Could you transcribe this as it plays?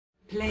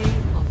Play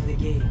of the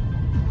game.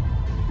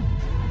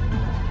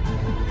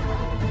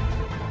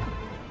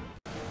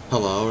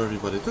 Hello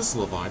everybody, this is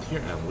Levont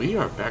here, and we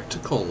are back to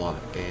Kholat,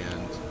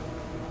 and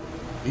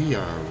we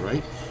are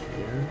right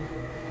here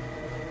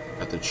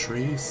at the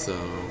tree, so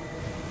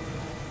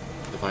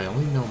if I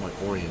only know my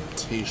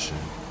orientation,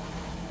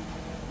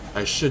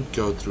 I should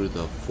go through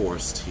the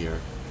forest here.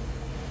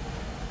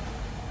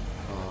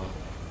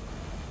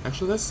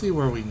 Actually, let's see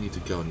where we need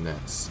to go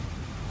next,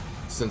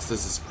 since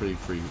this is pretty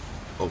free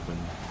open.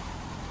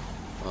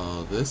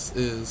 This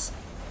is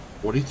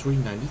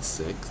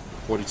 4396,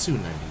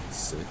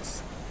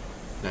 4296.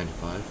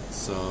 95,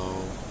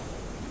 so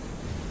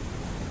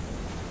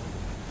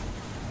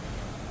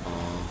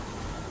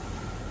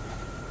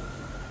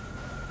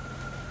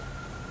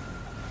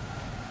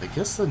I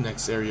guess the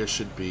next area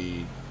should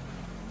be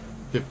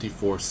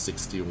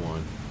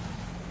 5461.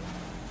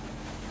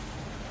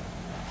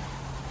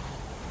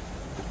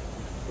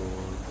 54.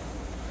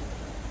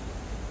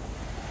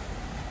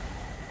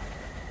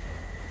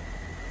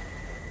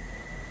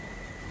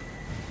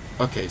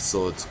 Okay,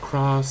 so it's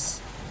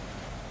across.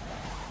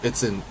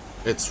 It's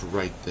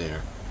right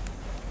there.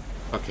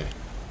 Okay.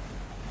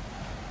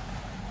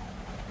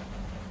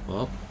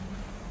 Well.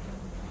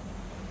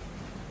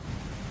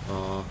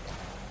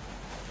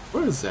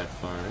 Where is that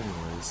fire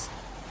anyways?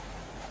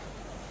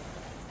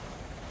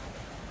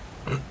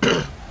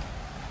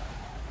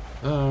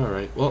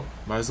 Alright, well,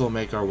 might as well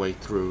make our way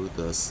through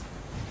this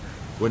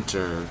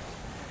winterscape.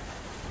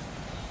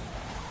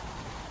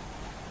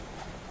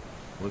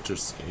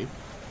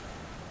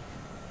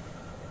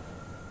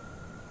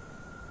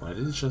 Why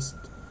did it just...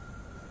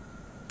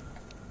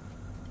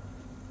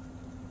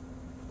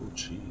 Oh,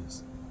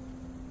 jeez.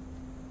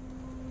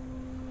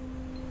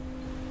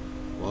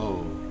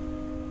 Whoa.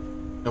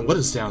 And what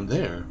is down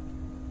there?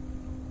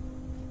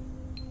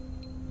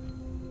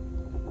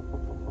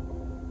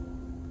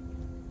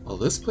 Oh,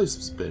 this place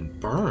has been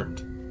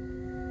burned.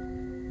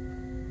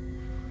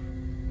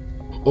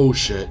 Oh,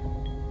 shit.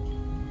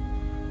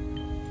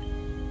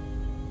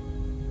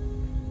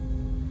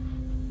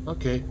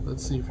 Okay,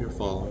 let's see if you're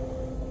following.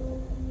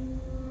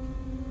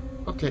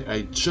 Okay,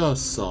 I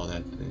just saw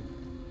that thing.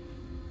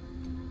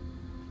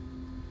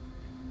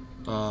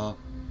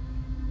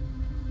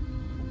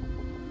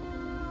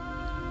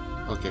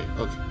 Okay.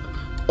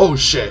 Oh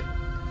shit!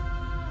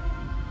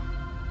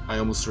 I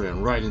almost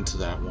ran right into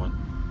that one.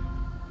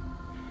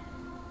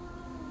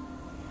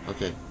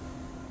 Okay,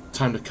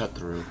 time to cut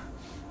through.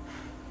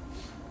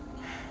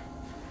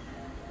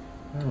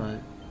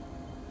 Alright.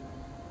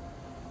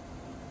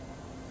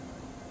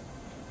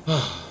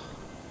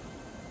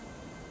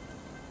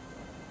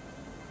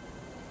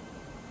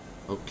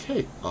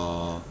 Okay,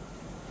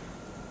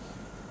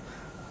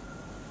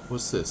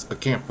 what's this? A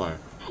campfire.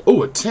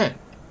 Oh, a tent!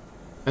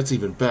 That's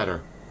even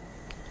better.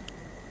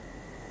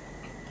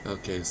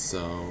 Okay,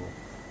 so...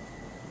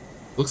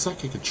 looks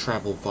like you could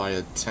travel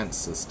via tent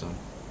system.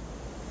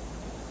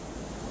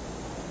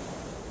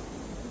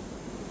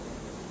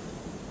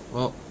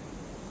 Well,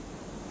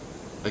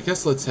 I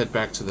guess let's head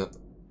back to the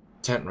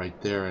tent right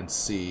there and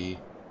see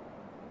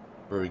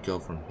where we go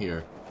from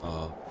here.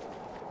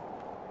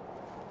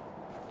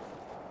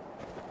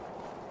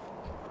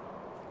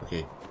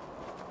 Okay,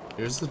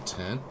 here's the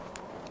tent.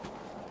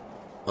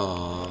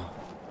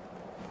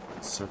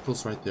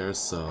 Circle's right there,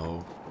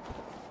 so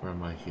where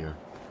am I here?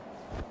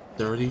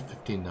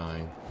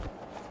 3059.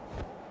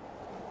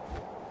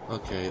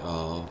 Okay,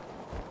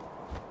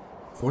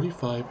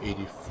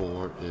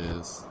 4584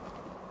 is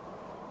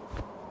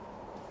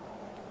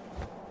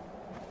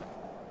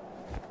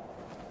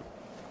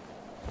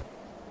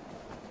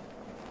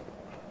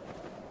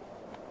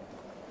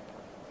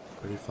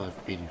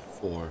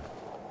 3584.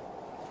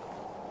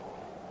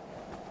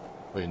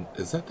 Wait,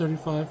 is that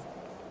 35?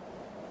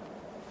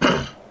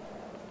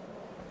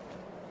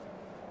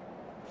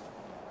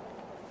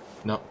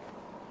 No.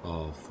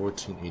 Oh,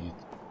 1480.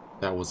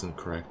 That wasn't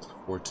correct.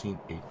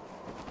 1480.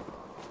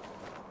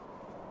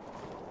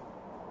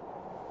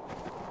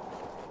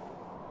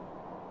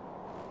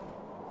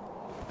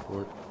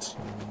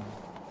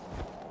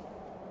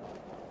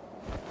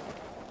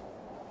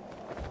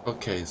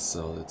 Okay,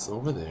 so it's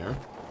over there.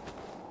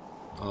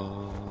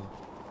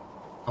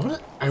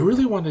 I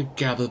really want to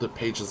gather the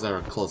pages that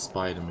are close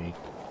by to me.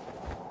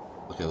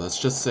 Okay, let's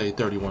just say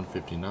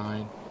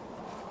 3159.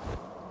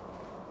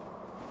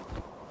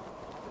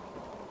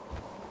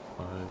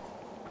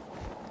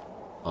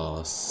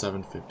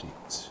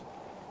 752.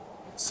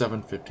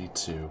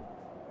 752.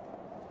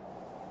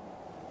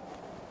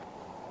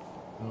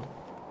 Oh.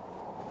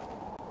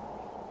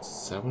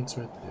 7's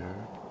right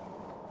there.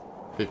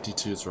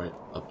 52's right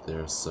up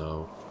there,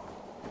 so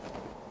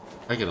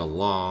I get a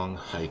long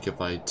hike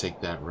if I take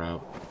that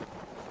route.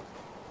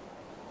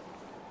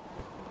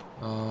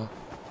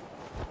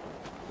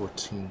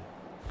 14.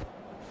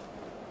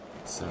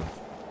 7.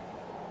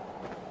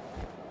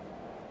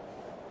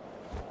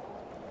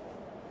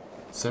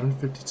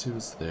 752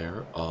 is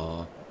there.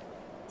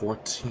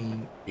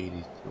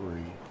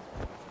 1483.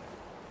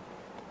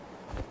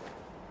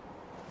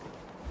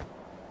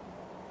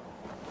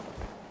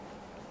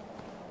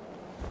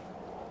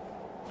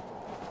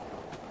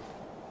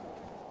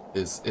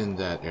 is in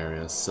that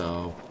area,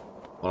 so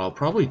what I'll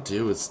probably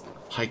do is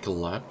hike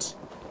left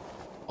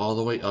all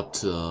the way up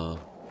to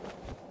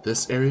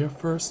this area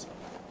first,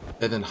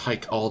 and then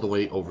hike all the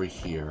way over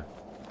here.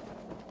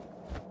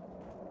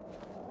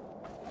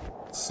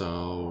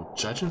 So,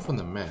 judging from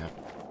the map,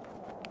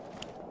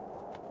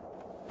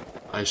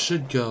 I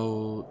should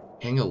go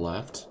hang a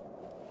left.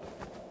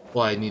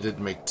 Well, I needed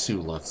to make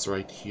 2 lefts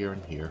right here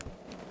and here.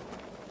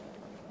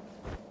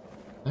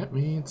 That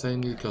means I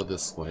need to go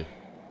this way.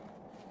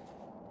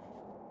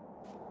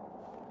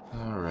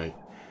 Alright.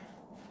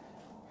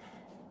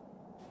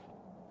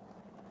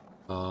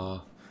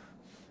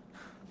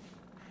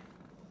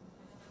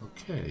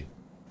 Okay.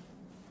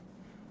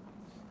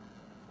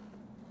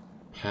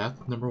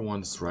 Path number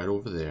 1 is right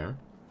over there.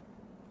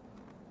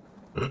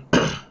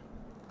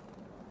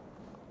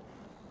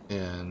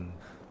 And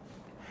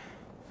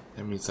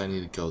that means I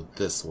need to go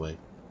this way.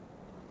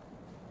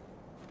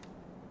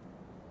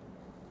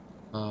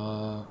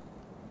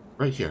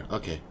 Right here,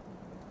 okay.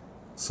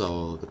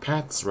 So the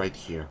path's right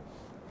here.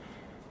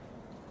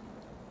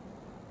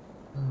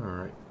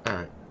 Alright,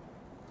 alright.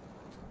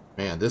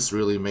 Man, this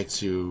really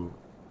makes you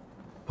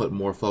put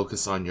more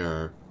focus on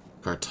your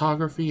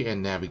cartography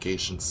and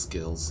navigation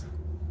skills.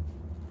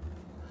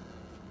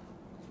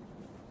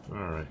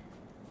 Alright.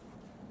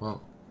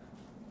 Well.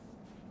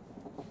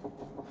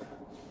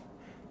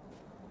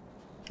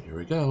 Here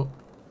we go.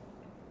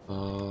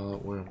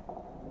 Where?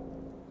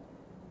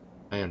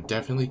 I am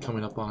definitely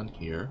coming up on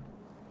here.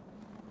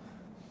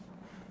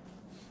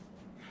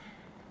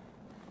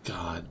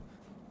 God.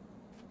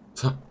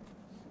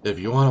 If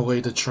you want a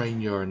way to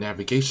train your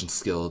navigation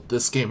skill,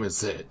 this game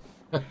is it.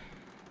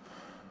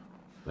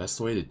 Best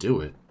way to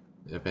do it,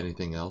 if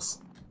anything else.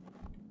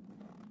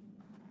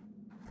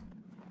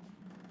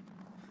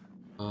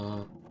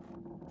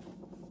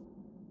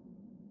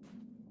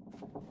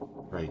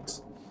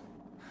 Right.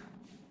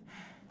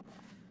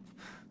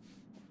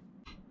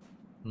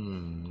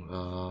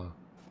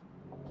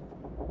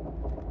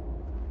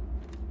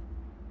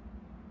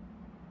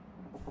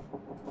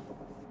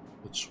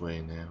 Which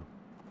way now?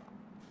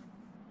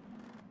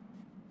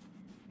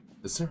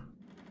 Is there?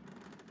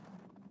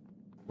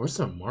 Where's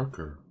the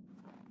marker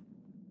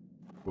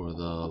for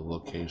the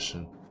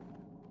location?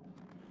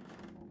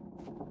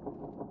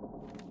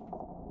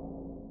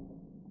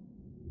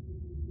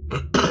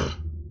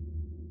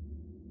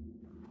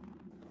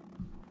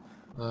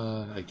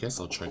 I guess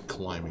I'll try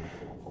climbing.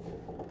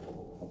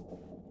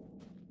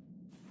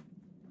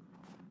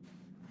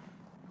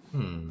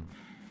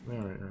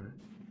 Alright,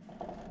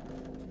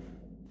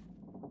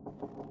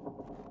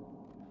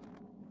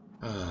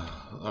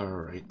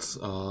 alright.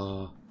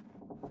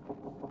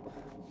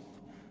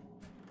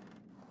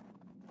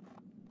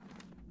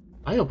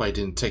 I hope I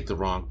didn't take the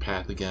wrong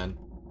path again.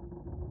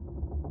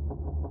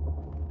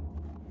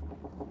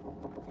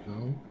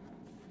 No?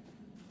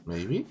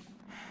 Maybe?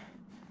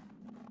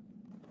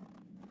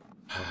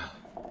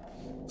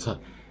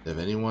 If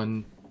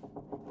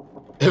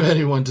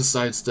anyone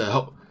decides to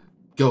help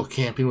go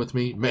camping with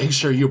me, make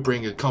sure you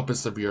bring a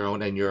compass of your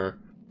own and your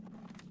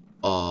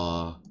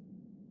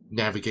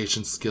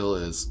navigation skill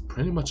is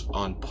pretty much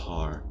on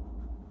par.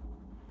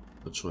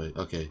 Which way?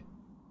 Okay.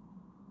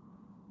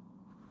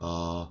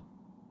 Let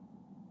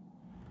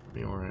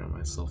me orient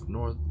myself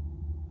north.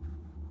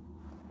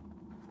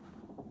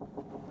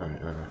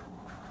 Alright, alright.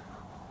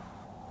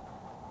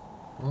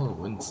 Oh, the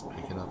wind's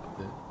picking up a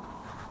bit.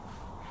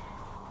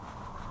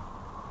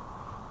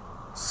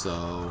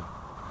 So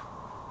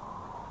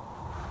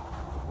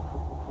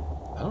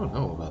I don't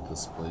know about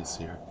this place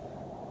here.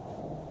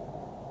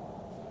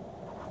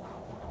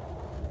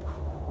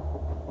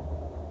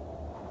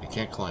 I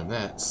can't climb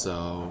that,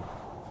 so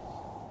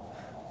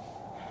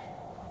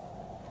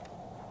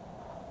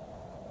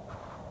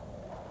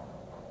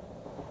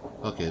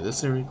okay,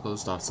 this area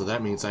closed off, so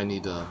that means I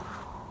need to,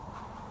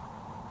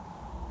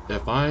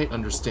 if I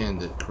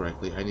understand it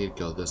correctly, I need to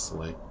go this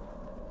way.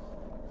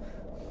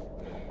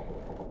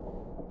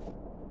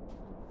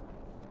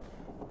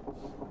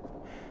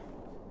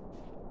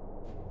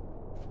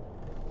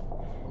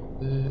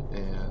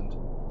 And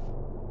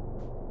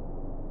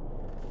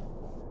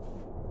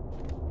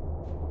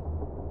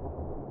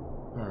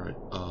alright,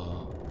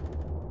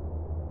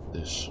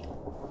 this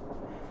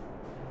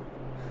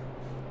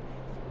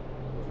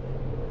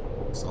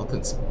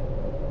something's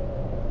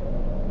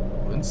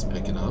wind's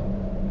picking up.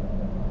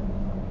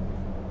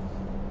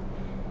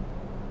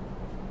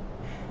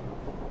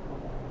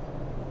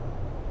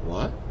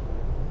 What?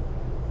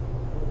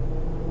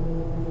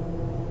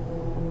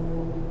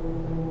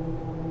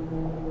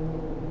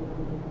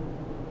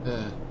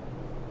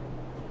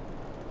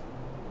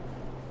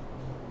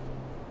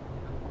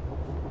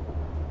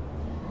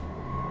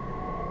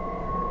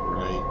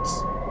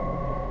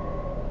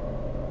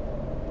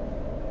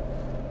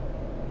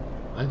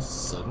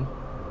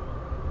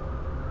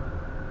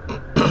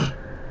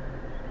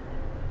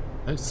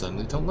 I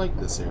suddenly don't like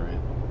this area.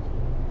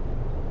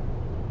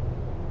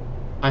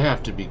 I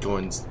have to be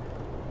going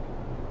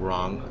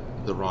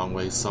the wrong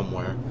way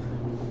somewhere.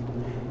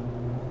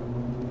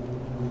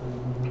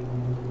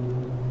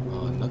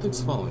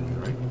 Nothing's following me,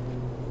 right?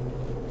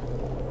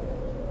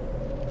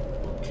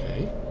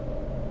 Okay.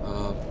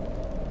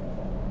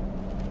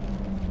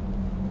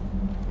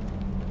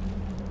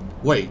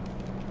 Wait.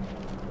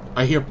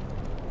 I hear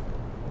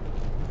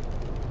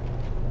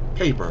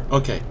paper.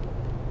 Okay.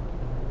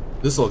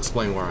 This will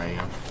explain where I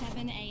am.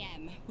 7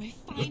 a.m. We're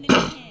finally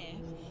here.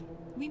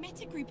 We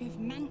met a group of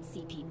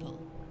Mansi people.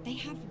 They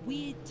have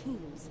weird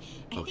tools.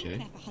 I think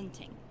they're for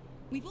hunting.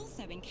 We've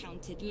also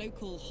encountered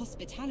local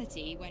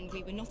hospitality when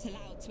we were not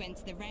allowed to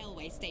enter the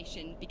railway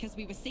station because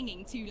we were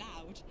singing too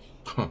loud.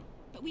 Huh.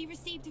 But we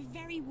received a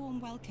very warm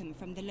welcome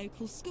from the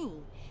local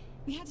school.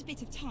 We had a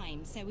bit of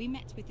time, so we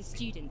met with the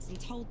students and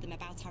told them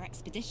about our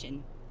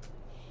expedition.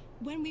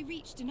 When we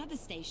reached another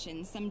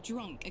station, some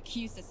drunk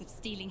accused us of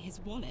stealing his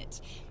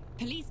wallet.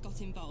 Police got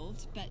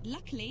involved, but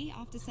luckily,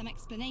 after some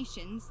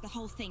explanations, the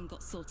whole thing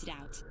got sorted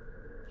out.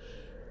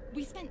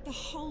 We spent the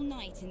whole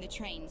night in the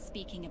train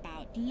speaking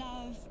about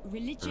love,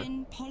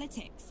 religion,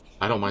 politics.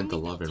 I don't mind the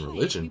love and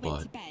religion, we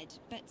went to bed,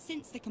 but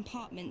since the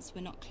compartments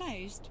were not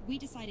closed, we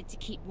decided to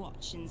keep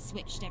watch and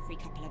switched every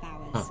couple of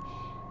hours.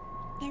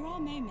 There are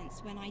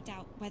moments when I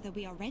doubt whether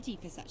we are ready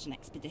for such an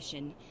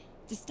expedition.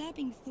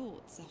 Disturbing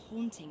thoughts are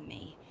haunting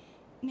me.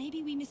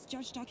 Maybe we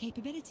misjudged our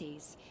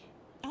capabilities.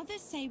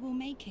 Others say we'll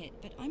make it,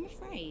 but I'm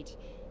afraid.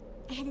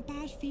 I have a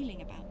bad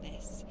feeling about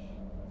this.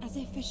 As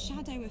if a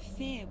shadow of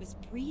fear was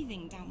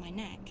breathing down my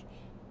neck.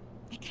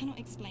 I cannot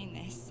explain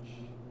this.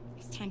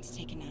 It's time to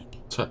take a nap.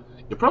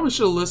 You probably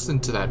should have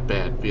listened to that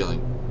bad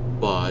feeling.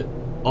 But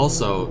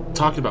also,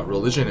 talking about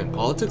religion and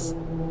politics?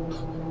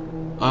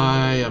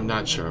 I am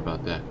not sure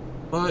about that.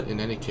 But in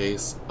any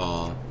case,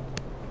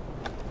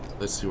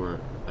 let's see where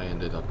I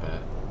ended up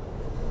at.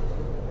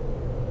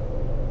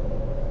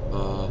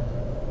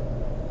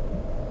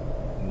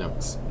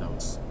 Notes.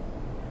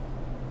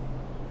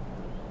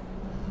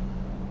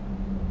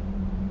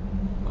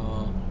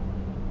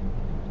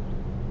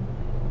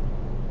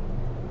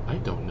 I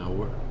don't know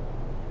where.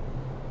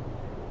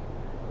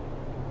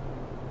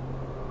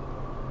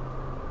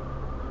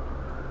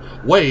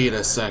 Wait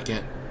a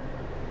second.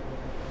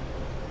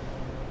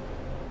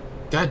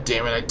 God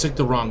damn it, I took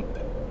the wrong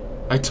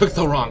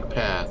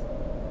path.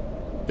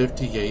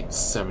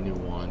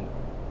 5871.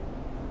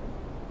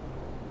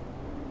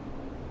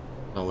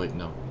 Oh wait,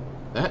 no.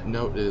 That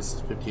note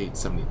is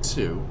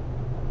 5872.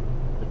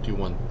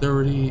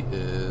 5130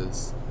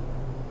 is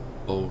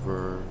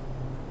over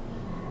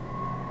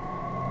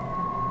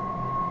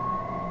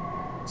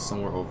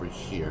somewhere over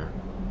here.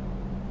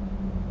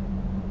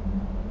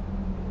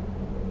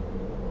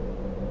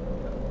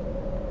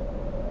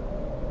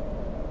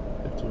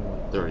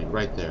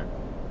 Right there.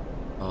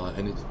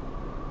 And it's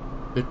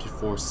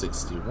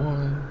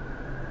 5461.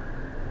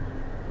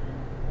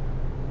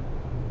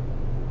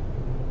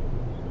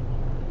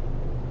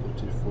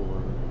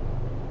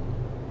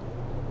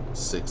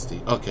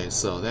 5460. Okay,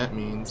 so that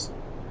means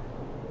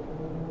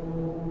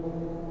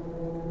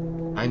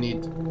I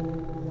need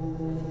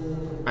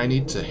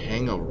to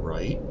hang a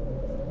right.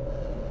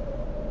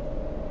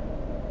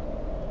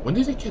 When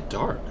did it get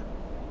dark?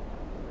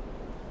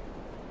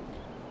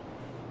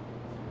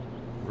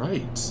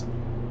 Right.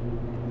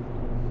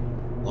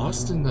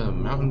 Lost in the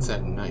mountains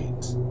at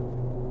night.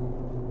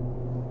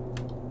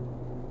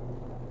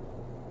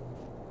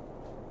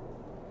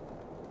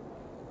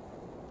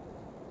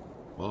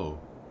 Whoa.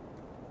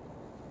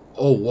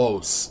 Oh,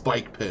 whoa,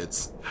 spike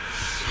pits.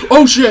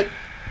 Oh, shit!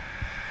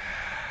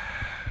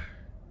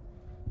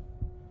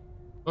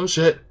 Oh,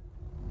 shit.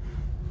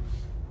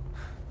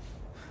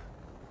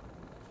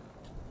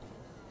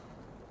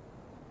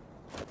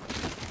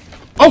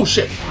 Oh,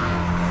 shit!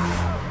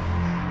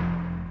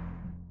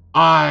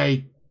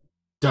 I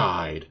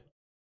died.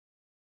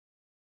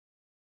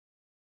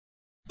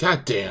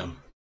 Goddamn.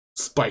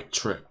 Spike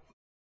trip.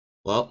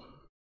 Well.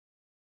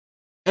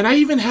 And I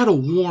even had a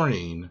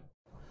warning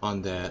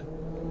on that.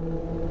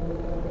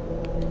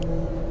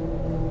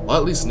 Well,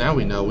 at least now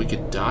we know we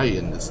could die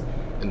in this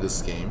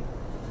game.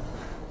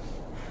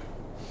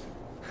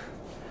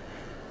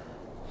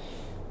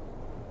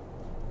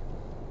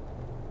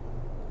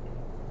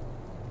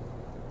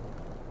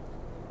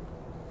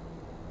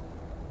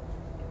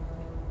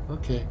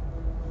 Okay.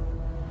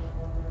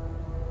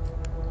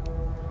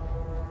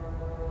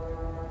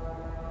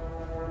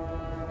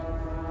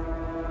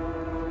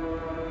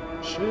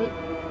 Shit.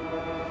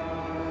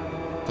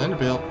 Time to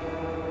bail.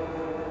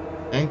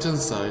 Hang to the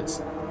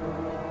sides.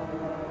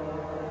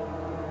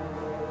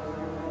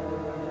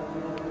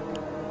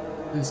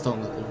 Please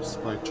don't let there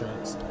spike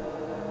traps.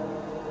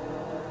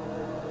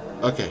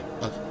 Okay.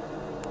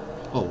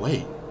 Oh,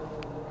 wait.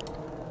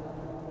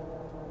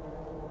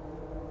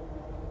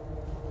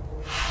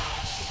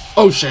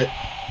 Oh, shit.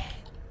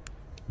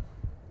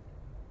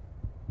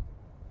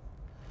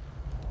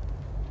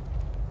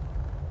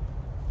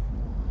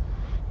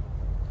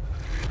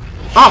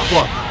 Ah,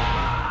 fuck.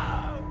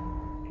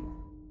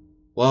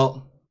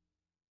 Well,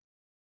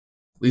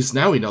 at least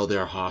now we know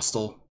they're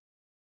hostile.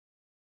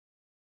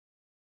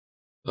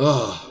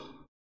 Ugh.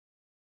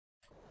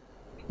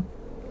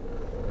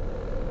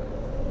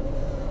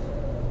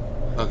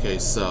 Okay,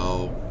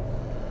 so...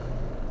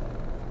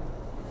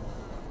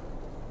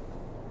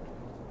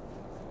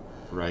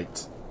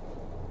 Right.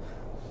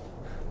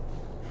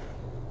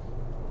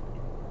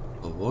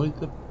 Avoid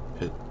the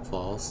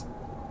pitfalls.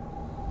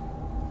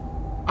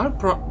 I'm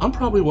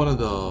probably one of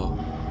the...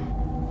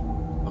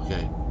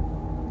 Okay.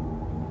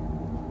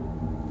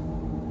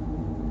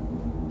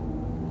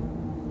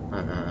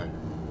 Alright.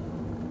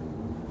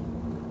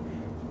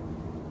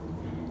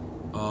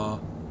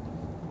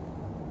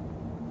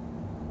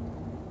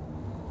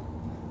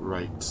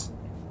 Right.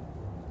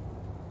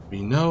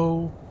 We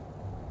know...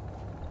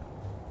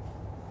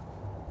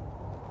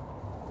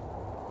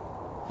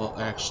 Well,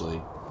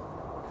 actually...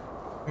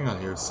 Hang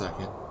on here a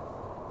second.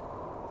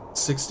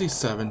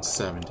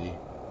 6770.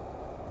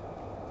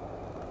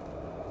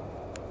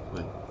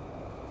 Wait.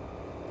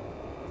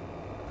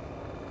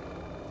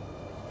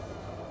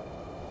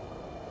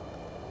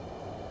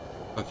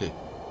 Okay.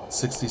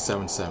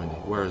 6770.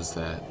 Where is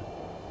that?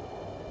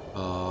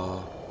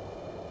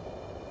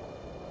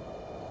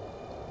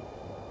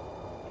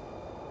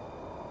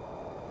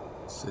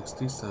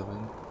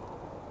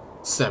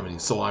 6770.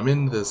 So I'm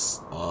in this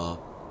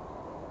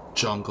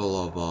jungle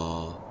of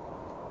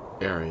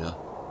area.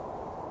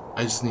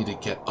 I just need to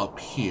get up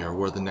here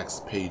where the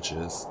next page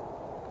is.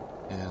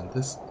 And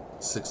this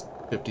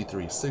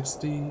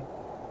 5360.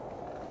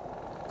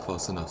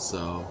 Close enough,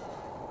 so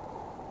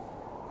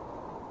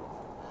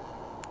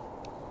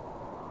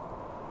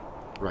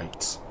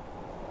right.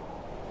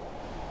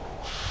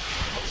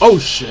 Oh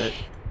shit.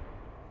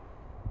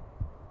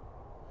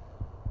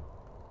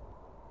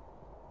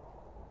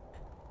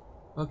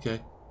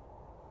 Okay.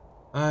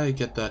 I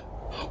get that.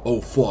 Oh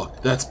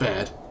fuck, that's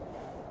bad.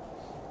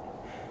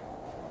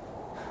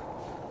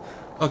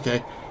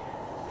 Okay.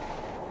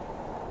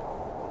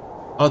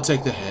 I'll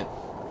take the hint.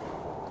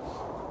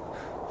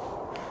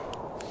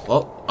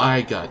 Well,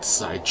 I got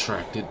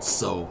sidetracked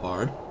so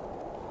hard.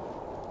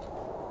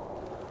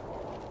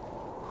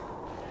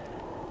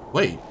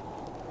 Wait,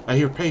 I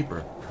hear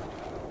paper.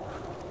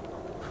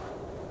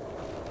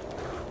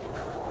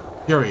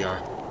 Here we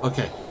are.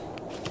 Okay.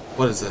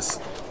 What is this?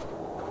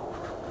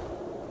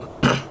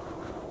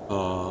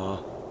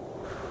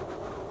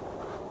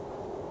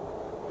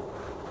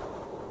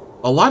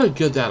 A lot of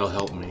good that'll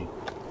help me.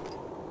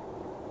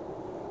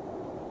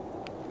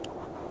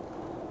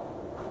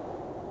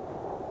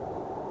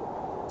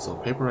 So,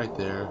 paper right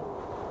there.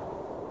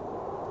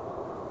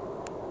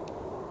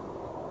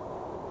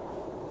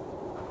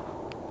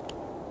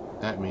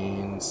 That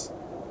means...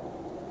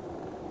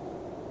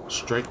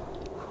 Straighten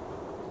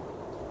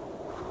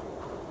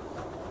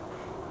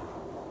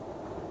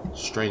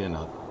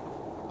up.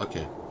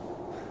 Okay.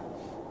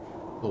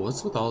 Oh,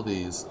 what's with all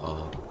these,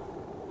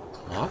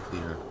 cloth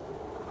here?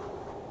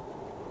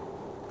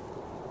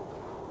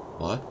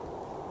 What?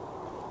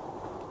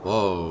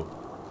 Whoa.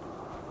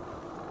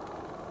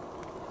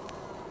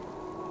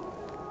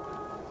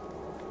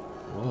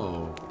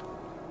 Whoa.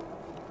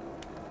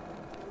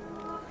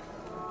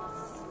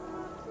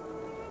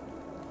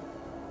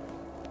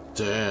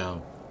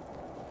 Damn.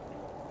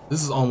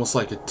 This is almost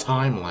like a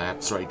time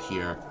lapse right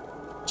here.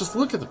 Just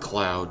look at the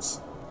clouds.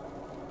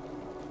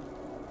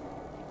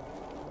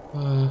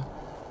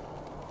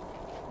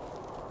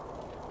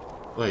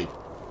 Wait.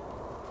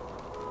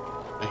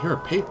 I hear a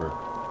paper.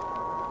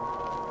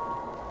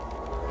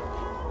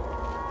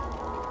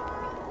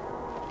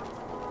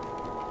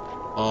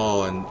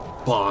 Oh, and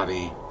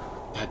body.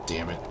 God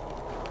damn it.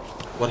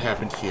 What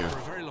happened here? For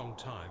a very long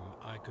time,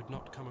 I could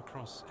not come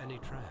across any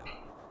trail.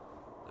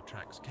 The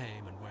tracks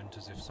came and went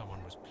as if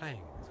someone was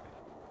playing with me,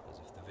 as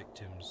if the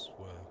victims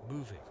were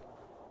moving.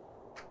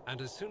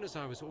 And as soon as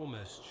I was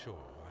almost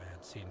sure I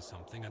had seen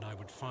something and I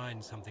would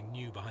find something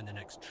new behind the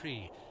next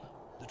tree,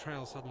 the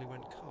trail suddenly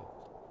went cold.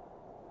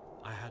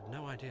 I had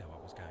no idea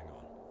what was going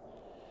on.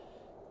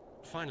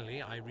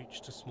 Finally, I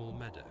reached a small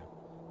meadow.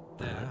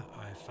 There,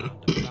 I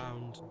found a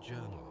bound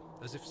journal,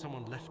 as if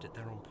someone left it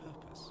there on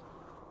purpose.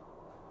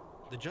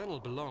 The journal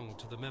belonged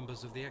to the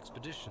members of the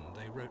expedition.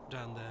 They wrote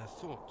down their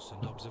thoughts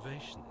and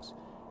observations.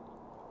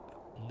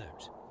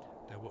 Note,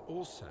 there were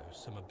also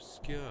some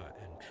obscure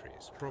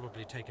entries,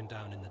 probably taken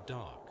down in the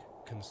dark,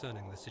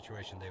 concerning the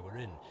situation they were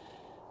in.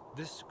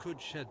 This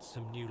could shed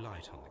some new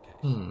light on the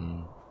case.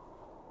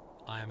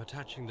 I am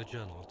attaching the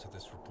journal to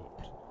this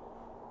report.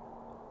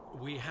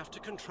 We have to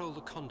control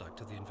the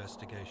conduct of the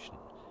investigation,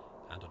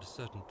 and at a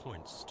certain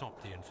point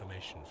stop the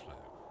information flow.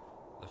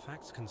 The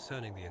facts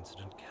concerning the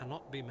incident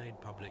cannot be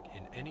made public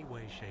in any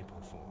way, shape,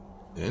 or form.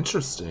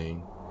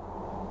 Interesting.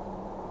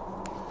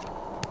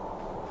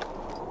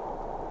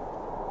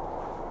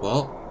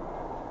 Well,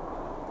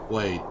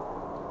 wait.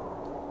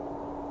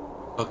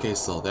 Okay,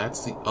 so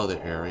that's the other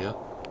area.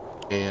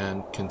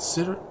 And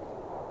consider...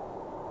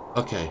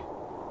 Okay.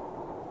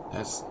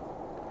 There's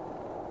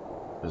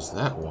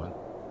that one.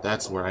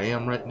 That's where I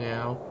am right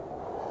now.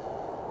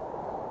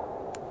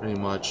 Pretty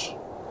much.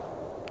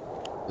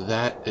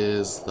 That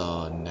is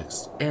the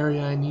next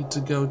area I need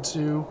to go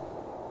to.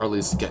 Or at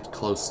least get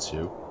close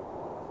to.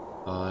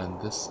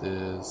 And this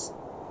is...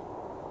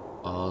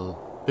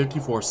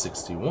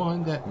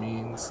 5461, that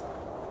means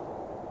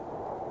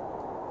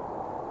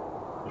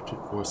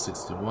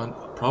 5461.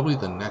 Probably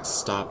the next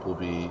stop will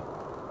be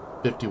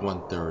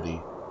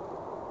 5130.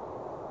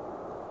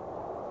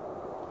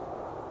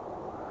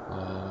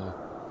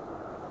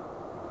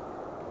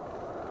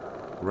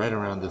 Right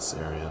around this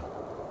area.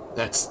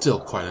 That's still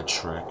quite a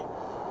trek.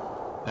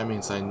 That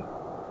means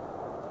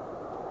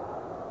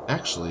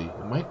actually,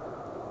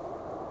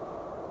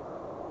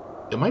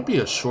 it might be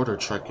a shorter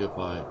trek if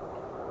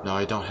no,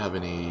 I don't have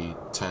any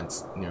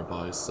tents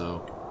nearby,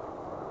 so...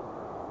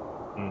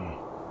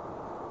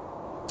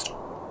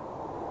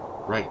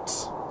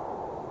 Right.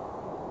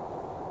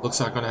 Looks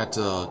like I'm gonna have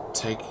to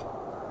take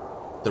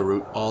the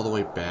route all the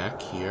way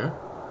back here.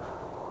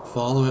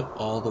 Follow it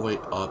all the way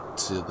up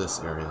to this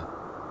area.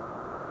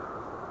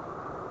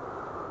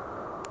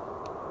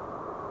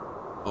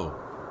 Oh.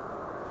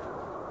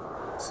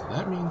 So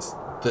that means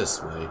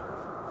this way.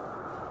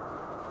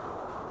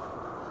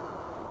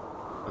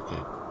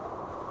 Okay.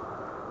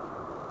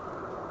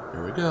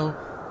 Here we go.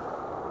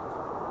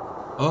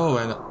 Oh,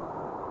 and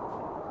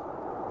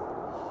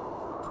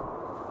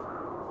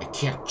I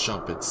can't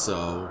jump it,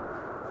 so...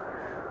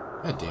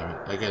 God damn it,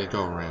 I gotta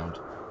go around.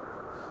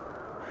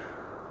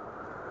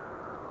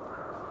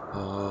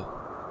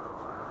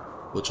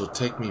 Which will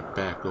take me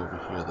back over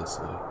here this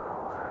way.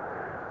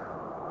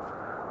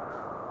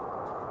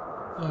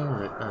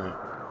 Alright, alright.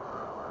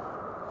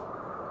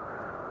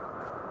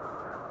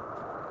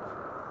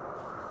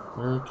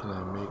 Where can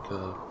I make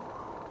a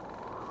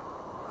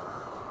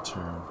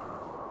turn?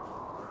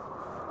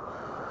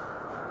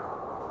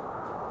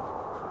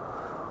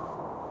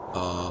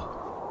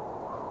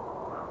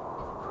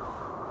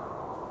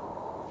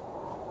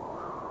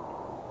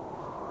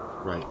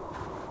 Right.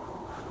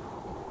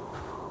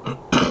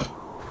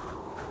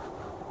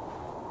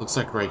 Looks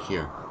like right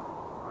here.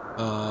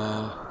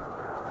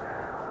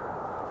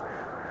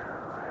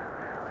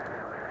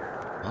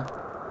 Huh?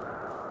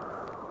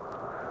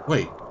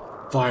 Wait.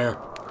 Fire.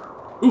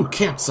 Ooh,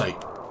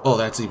 campsite. Oh,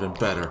 that's even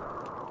better.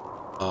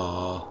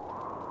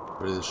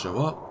 Where did it show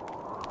up?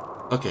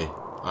 Okay,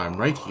 I'm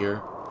right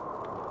here.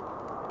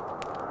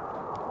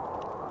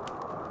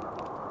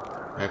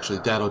 Actually,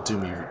 that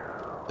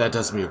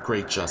does me a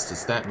great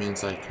justice. That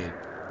means I could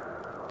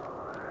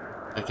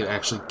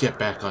actually get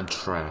back on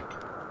track.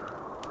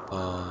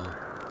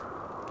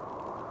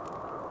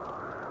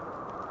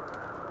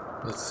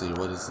 Let's see,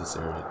 what is this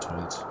area?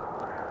 22.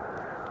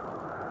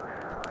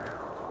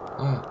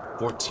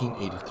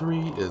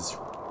 1483 is...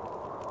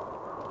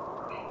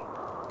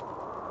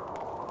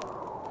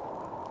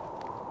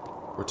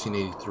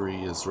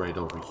 1483 is right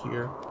over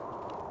here.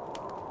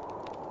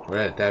 We're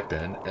at that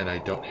bend, and I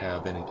don't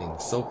have anything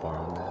so far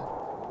on that.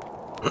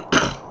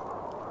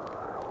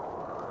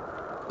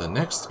 The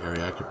next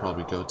area I could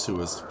probably go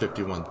to is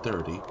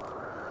 5130.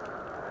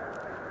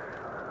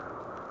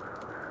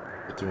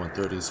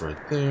 5130 is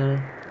right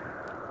there.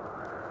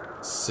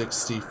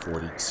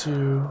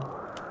 6042.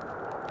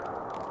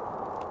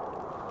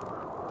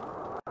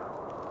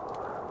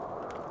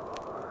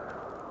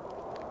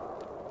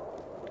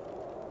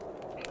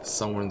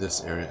 Somewhere in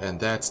this area, and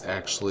that's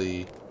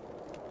actually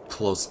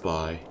close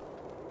by.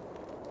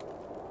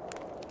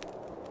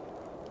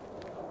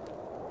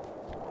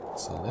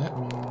 So that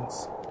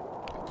means...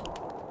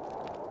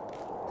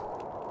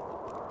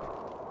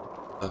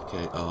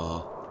 Okay,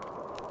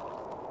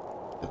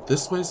 if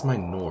this way's my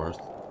north,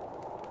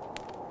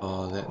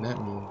 that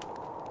means...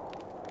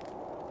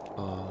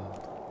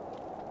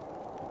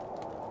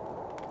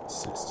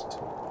 62.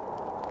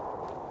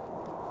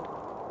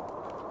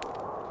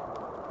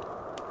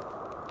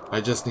 I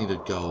just need to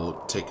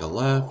go take a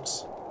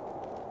left.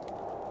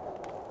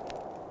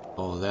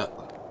 Oh,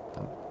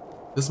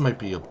 this might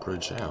be a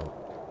bridge out.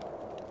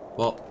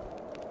 Well,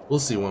 we'll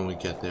see when we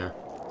get there.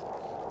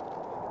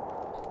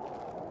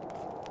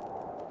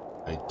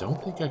 I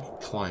don't think I can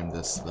climb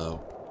this, though.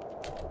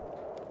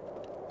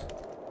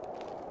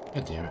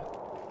 God damn it.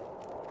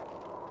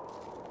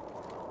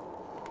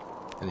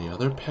 Any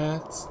other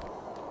paths?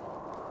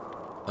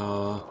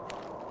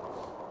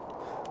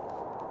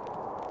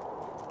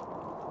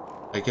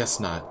 I guess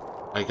not.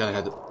 I gotta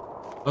have to...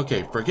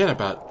 Okay, forget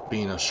about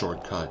being a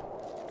shortcut.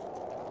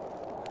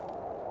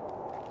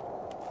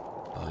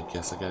 I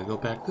guess I gotta go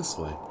back this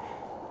way.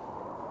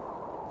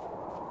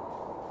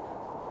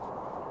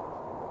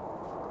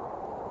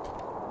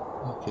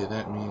 Okay,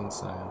 that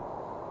means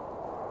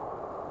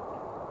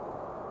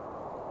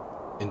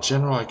in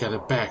general, I gotta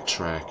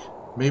backtrack.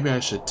 Maybe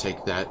I should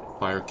take that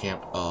fire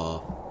camp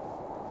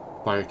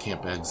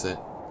exit.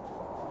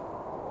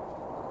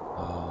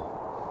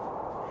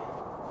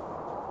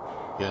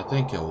 Yeah, I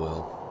think it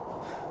will.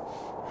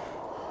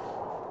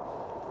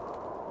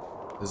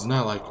 It's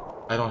not like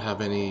I don't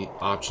have any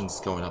options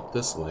going up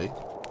this way.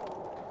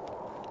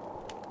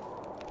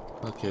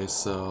 Okay,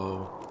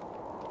 so...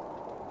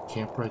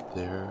 camp right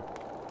there.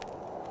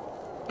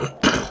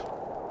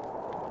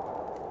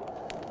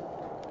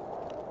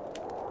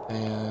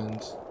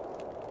 And...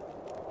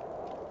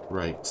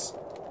 right.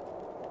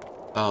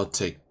 I'll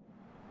take...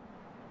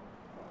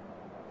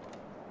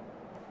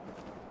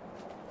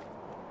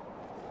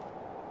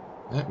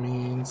 That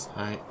means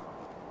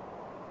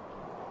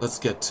let's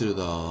get to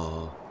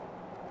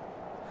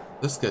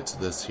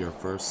this here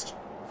first.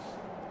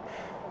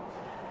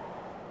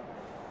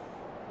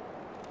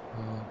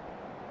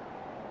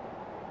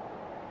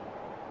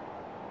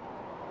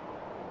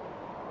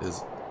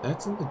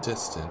 That's in the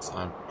distance.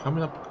 I'm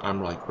coming up.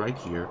 I'm like right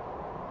here.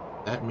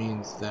 That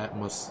means that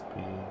must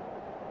be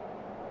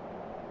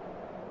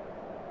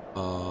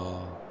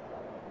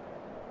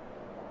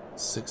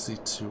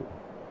 62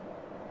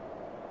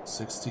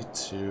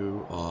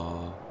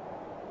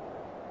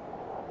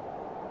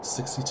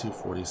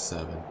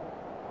 6247.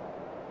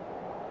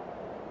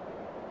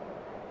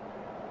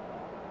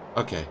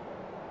 Okay,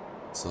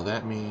 so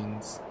that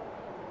means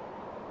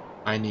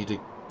I need to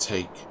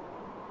take.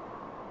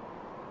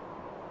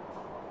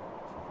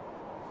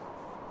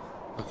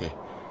 Okay,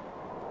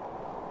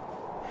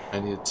 I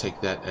need to take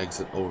that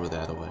exit over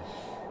that way.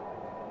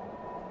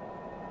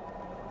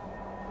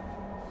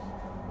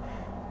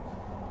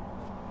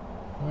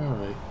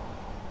 Alright.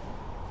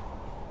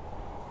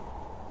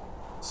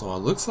 So it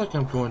looks like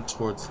I'm going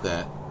towards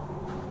that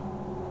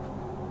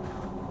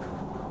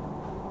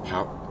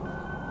power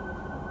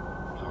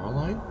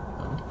line?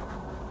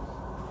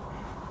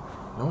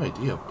 No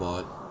idea,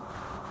 but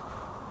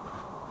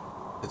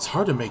it's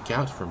hard to make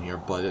out from here,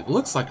 but it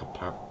looks like a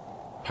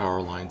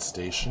power line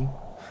station.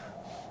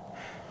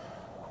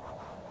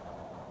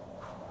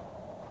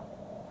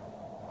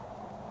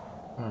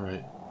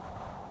 Alright.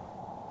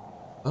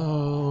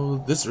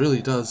 Oh, this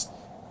really does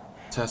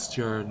test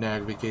your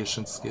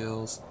navigation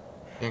skills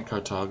and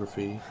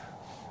cartography.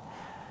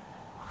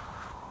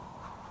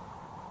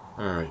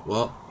 Alright,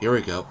 well, here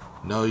we go.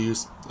 No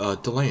use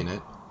delaying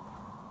it.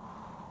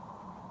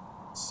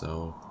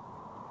 So,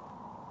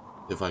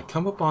 if I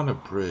come up on a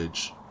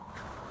bridge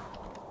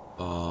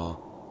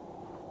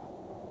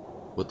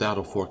without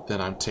a fork,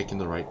 then I'm taking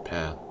the right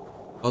path.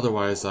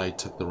 Otherwise, I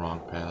took the wrong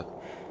path.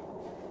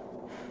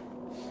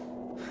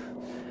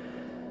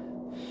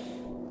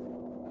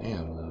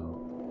 Damn, though.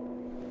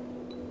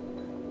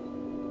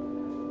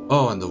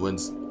 Oh, and the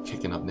wind's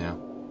kicking up now.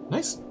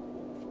 Nice.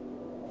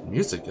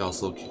 Music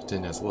also kicked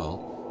in as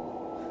well.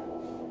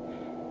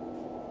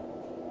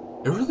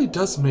 It really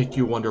does make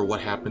you wonder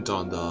what happened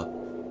on the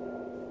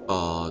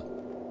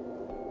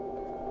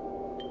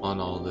on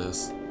all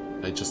this.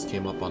 I just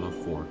came up on a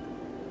fork.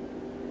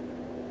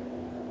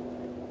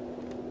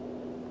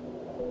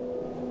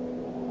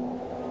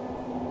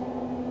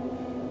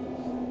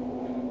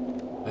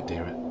 God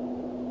damn it.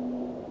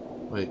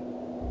 Wait.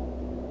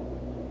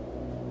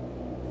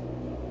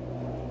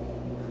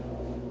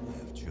 I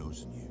have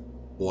chosen you.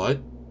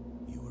 What?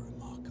 You are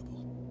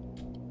remarkable,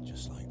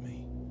 just like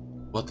me.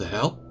 What the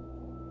hell?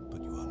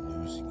 But you are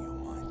losing your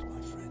mind,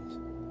 my friend.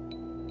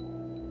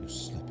 You're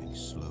slipping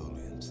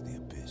slowly into the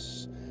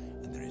abyss,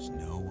 and there is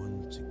no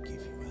one to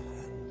give you a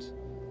hand.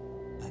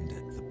 And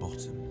at the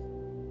bottom,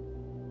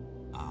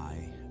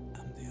 I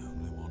am the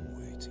only one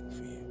waiting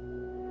for you.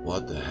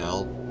 What the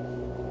hell?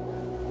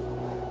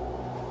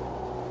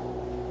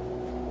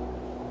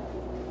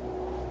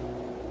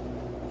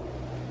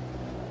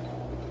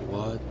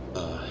 What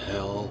the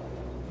hell?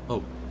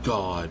 Oh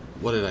God,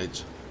 what did I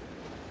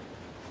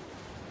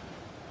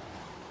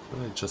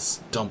just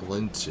stumble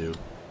into?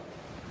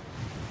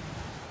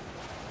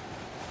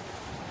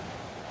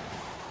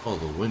 Oh,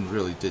 the wind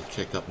really did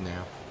kick up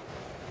now.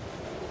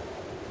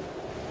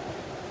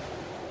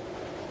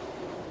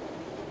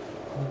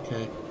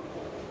 Okay.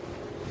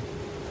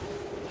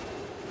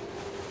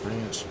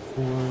 Branch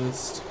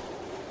forest.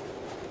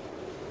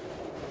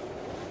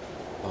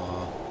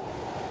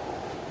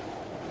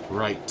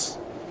 Right.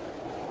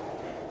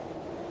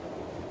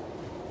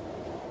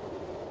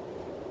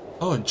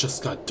 Oh, it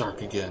just got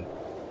dark again.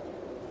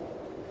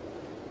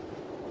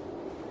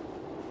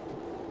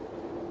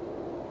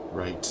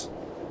 Right.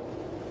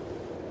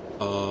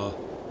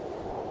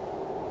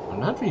 I'm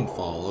not being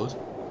followed.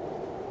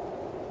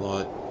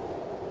 But...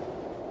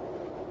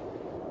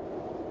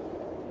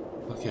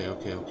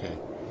 Okay.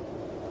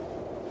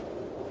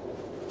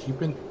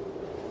 Keeping...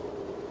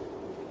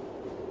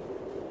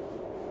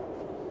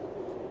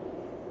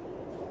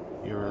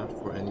 Ear out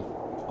for any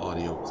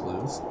audio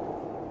clues.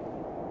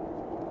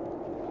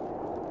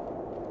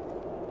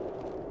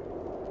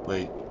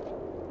 Wait.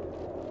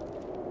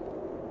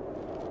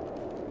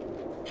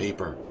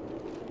 Paper.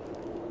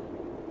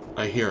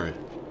 I hear it.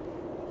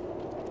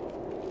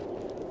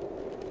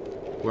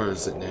 Where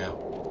is it now?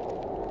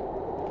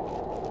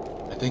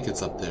 I think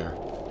it's up there.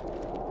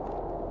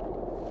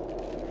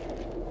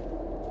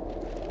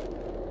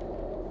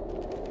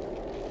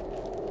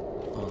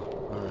 Oh,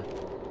 alright.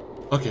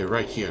 Okay,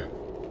 right here.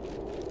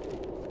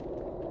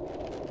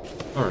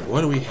 Alright,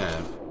 what do we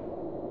have?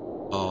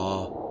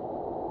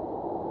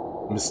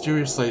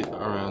 Mysterious light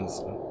around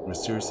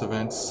mysterious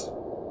events.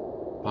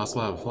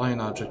 Possible have a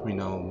flying object we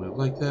know move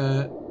like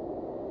that.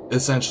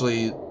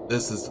 Essentially,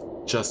 this is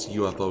just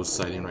UFO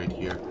sighting right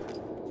here.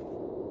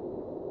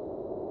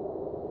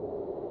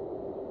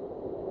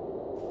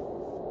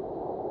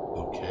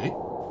 Okay.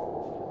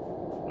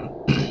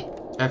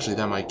 Actually,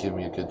 that might give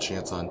me a good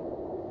chance on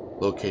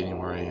locating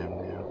where I am now.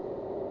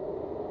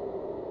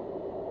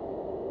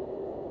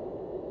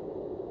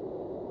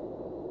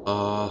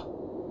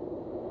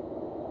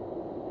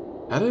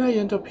 How did I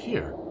end up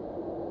here?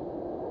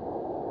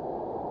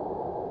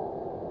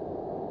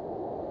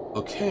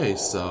 Okay,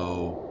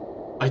 so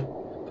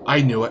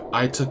I knew it.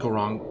 I took a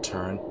wrong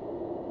turn.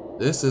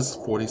 This is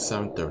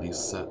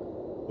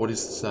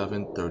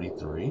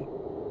 4733.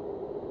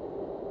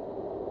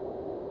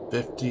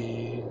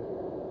 50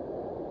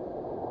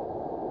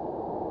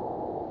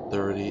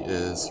 30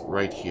 is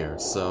right here.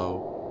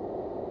 So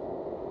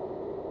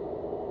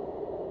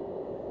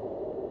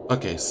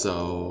okay,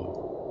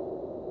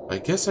 so I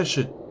guess I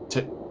should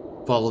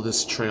follow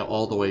this trail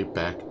all the way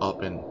back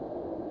up and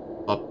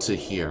up to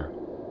here.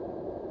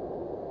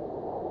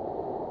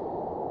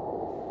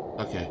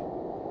 Okay.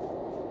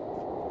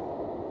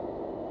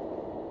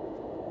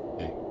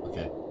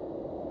 Okay.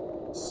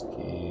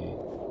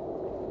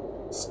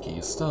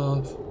 Ski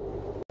stuff.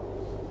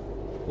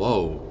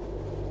 Whoa.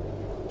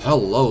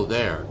 Hello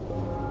there.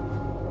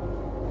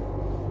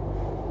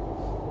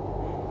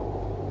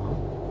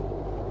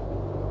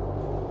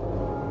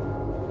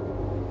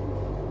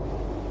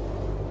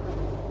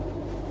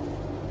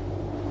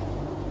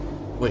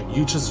 Wait,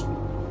 you just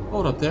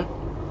hold up there.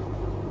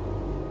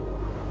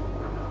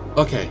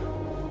 Okay.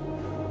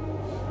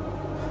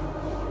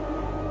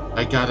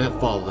 I gotta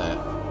follow that.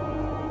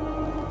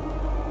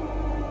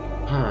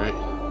 Alright.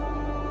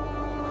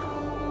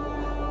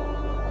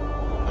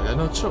 I got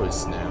no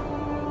choice now.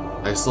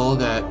 I saw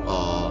that,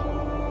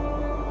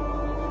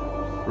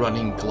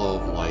 running glow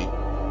of light.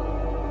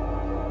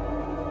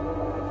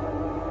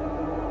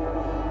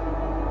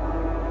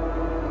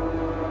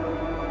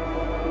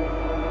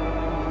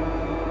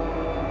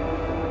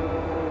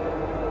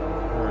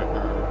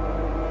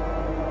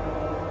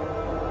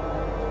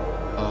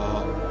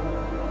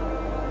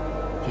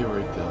 Here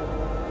we go.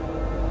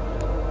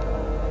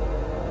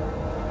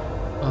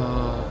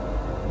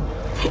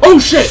 Oh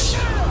shit!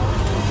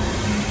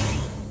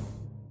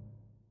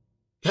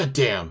 God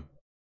damn.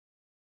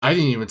 I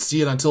didn't even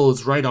see it until it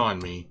was right on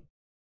me.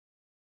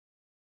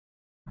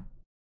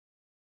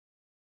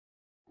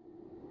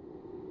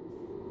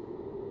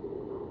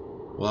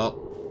 Well,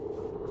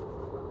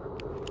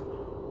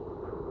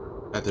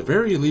 at the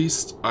very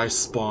least, I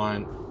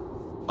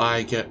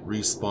get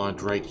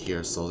respawned right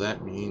here, so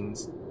that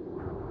means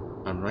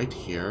I'm right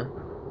here.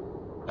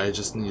 I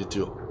just need to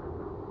do...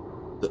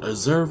 The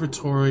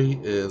observatory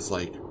is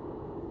like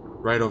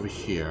right over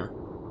here.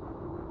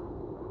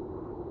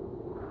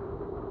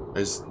 I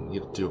just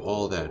need to do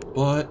all that,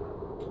 but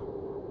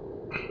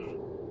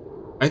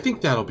I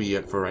think that'll be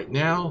it for right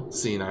now,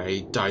 seeing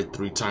I died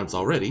 3 times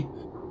already.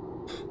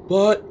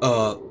 But,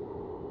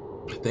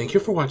 thank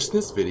you for watching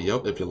this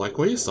video. If you like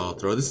what you saw,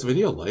 throw this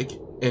video a like.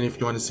 And if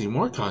you want to see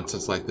more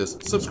contents like this,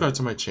 subscribe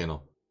to my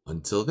channel.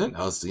 Until then,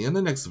 I'll see you in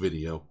the next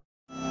video.